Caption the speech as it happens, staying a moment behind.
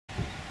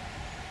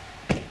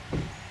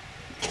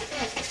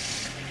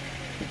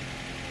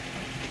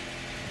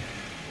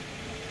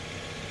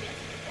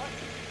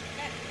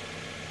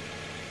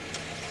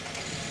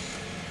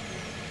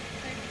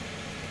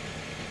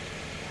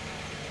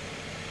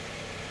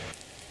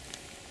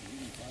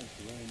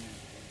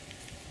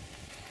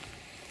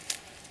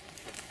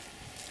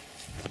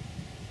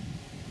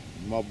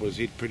mob was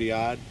hit pretty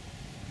hard.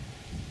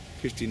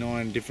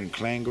 59 different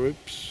clan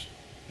groups,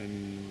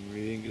 and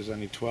we think there's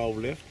only 12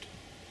 left.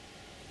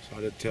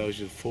 So that tells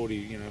you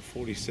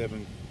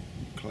 47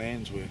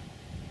 clans were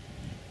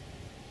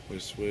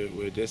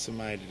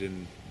decimated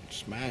and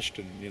smashed,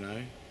 and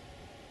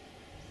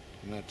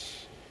and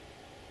it's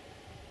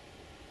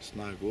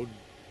no good.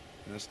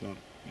 And that's not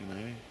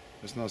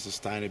that's not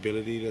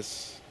sustainability.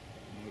 That's,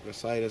 like I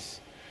say, that's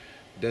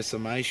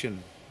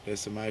decimation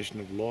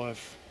of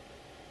life.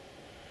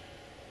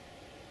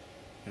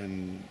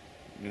 And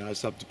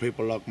it's up to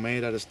people like me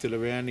that are still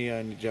around here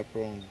in the Djap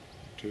Wurrung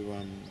to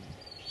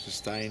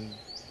sustain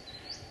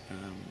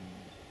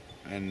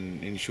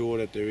and ensure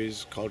that there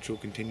is cultural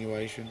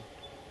continuation,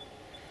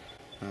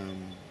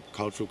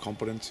 cultural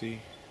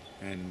competency,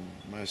 and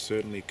most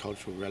certainly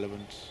cultural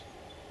relevance,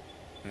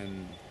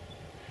 and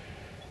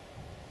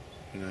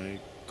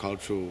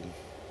cultural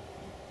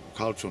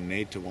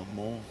need to want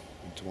more,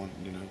 and to want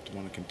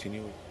to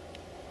continue it.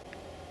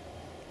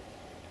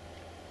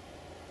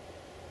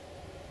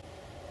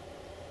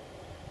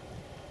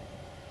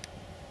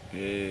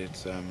 Yeah,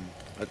 it's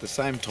at the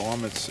same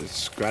time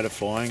it's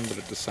gratifying, but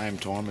at the same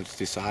time it's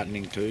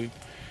disheartening too.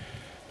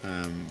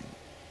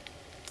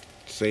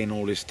 Seeing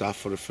all this stuff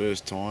for the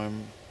first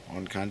time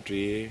on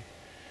country here,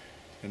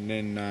 and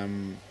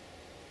then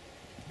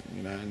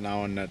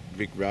knowing that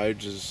big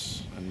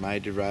roads and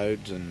major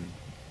roads and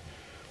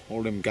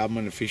all them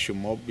government official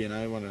mob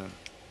want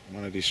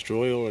to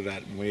destroy all of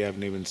that, and we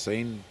haven't even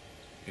seen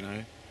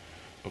a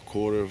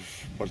quarter of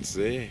what's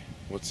here.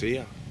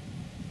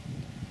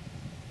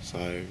 So,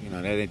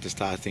 they need to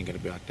start thinking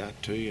about that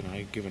too,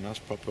 giving us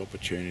proper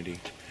opportunity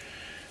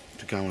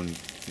to go and,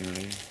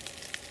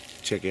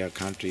 check our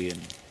country and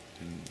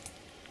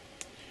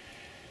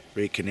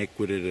reconnect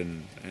with it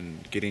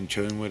and get in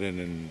tune with it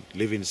and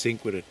live in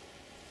sync with it.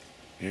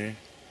 Yeah.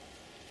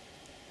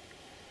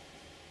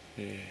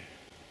 Yeah.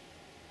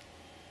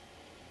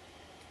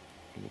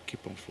 We'll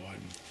keep on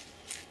fighting.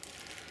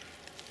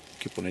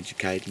 Keep on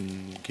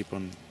educating, keep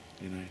on,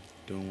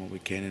 doing what we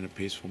can in a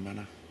peaceful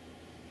manner.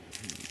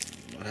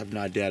 I have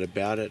no doubt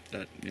about it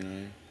that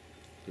the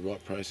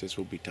right process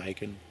will be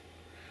taken.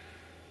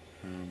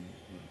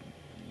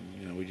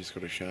 We just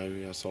got to show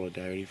our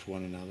solidarity for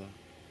one another,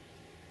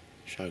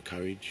 show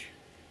courage,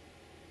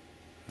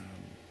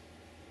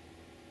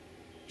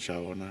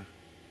 show honour,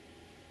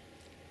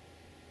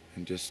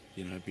 and just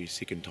be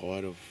sick and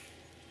tired of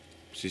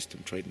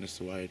system treating us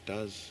the way it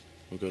does.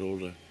 We've got all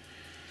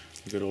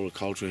the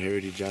cultural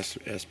heritage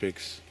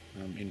aspects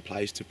in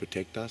place to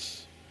protect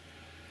us.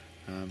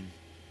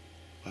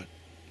 But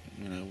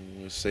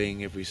we're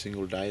seeing every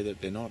single day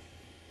that they're not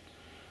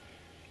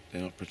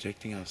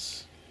protecting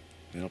us.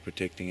 They're not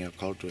protecting our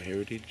cultural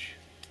heritage.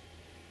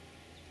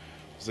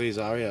 These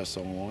are our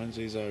songlines,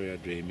 these are our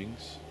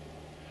dreamings,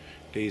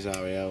 these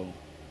are our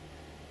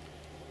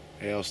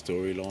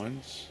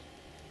storylines,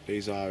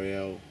 these are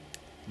our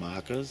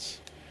markers,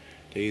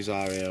 these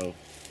are our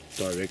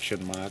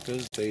direction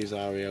markers, these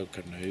are our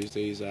canoes,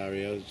 these are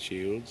our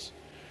shields.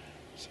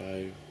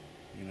 So,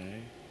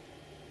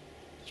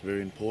 it's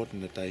very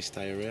important that they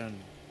stay around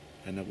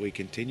and that we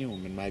continue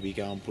them, and maybe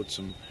go and put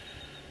some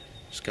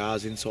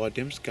scars inside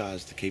them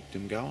scars to keep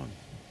them going.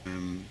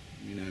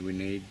 We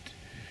need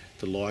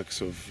the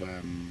likes of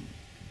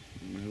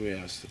who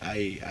else?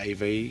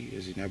 AV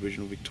is in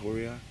Aboriginal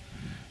Victoria.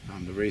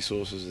 The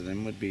resources of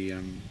them would be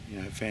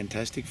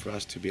fantastic for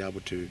us to be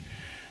able to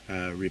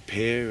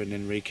repair and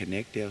then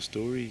reconnect our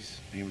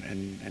stories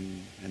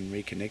and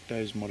reconnect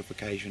those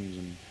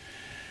modifications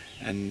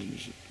and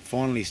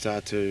finally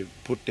start to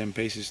put them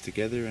pieces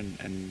together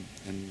and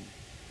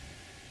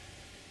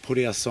put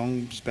our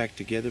songs back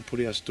together, put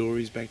our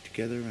stories back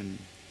together,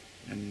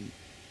 and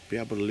be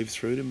able to live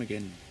through them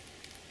again.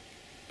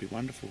 It'd be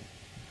wonderful.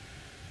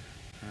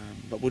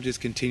 But we'll just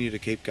continue to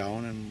keep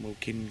going, and we'll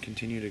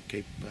continue to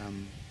keep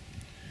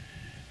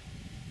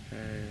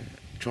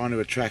trying to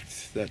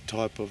attract that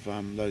type of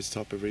those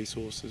type of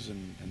resources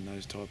and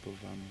those type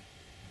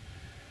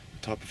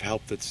of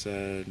help that's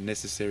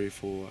necessary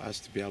for us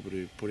to be able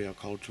to put our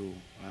cultural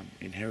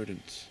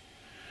inheritance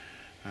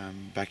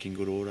back in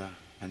good order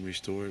and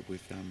restore it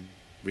with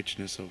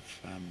richness of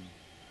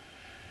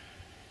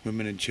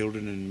women and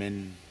children and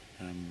men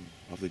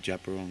of the Djap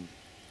Wurrung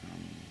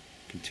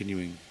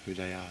continuing who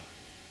they are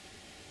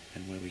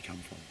and where we come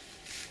from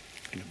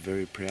in a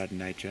very proud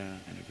nature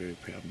and a very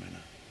proud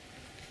manner.